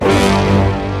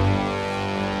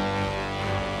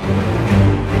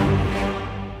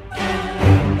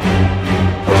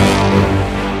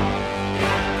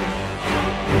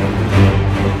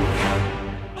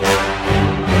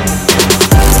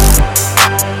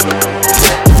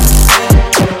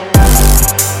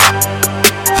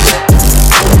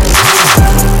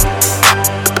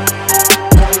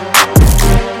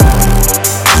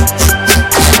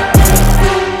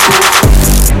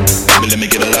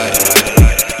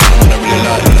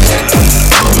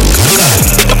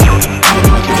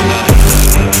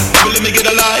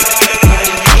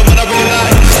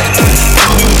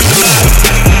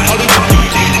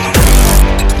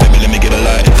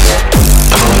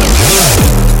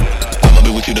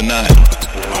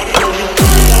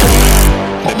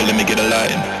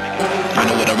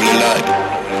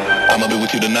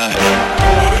with you tonight.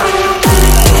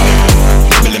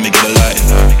 Baby, let me get a light.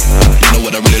 You know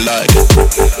what I really like.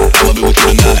 I'ma be with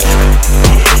you tonight.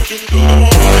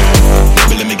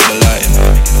 Baby, let me get a light.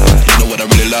 You know what I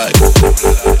really like.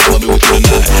 I'ma be with you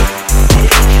tonight.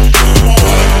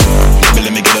 Baby,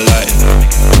 let me get a light.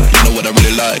 You know what I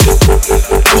really like.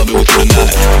 I'ma be with you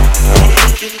tonight.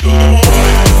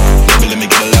 Baby, let me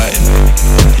get a light.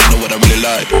 You know what I really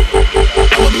like.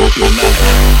 I'ma be with you tonight.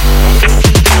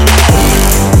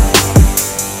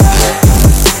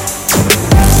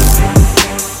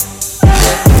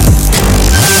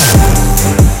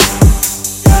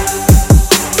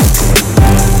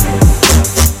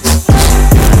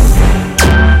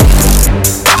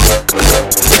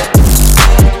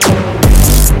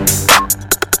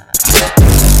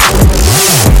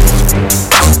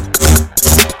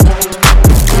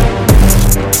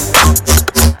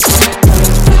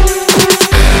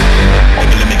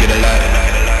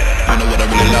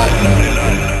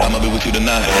 I'ma be with you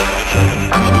tonight.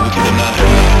 I'ma be with you tonight.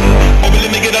 Baby,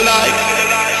 let me get a light.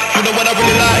 You know what I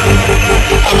really like.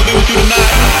 I'ma be with you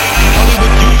tonight. I'll be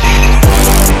with you.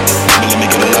 Baby, let me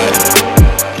get a light.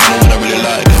 You know what I really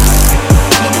like.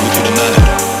 I'ma be with you tonight.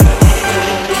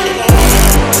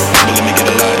 Baby, let me get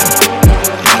a light.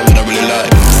 You know what I really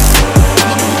like.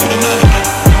 I'ma be with you tonight.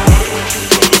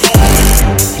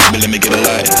 Baby, let me get a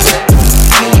light.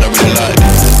 You know what I really like.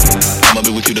 I'ma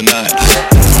be with you tonight.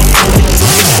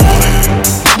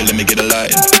 Baby, let me get a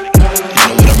light. You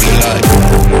know what I really like.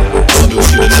 I'ma be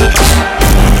with you tonight.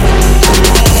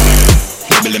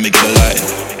 Baby, let me get a light.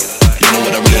 You know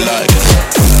what I really like.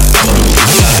 I'ma be with you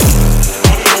tonight.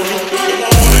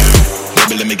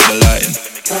 Baby, let me get a light.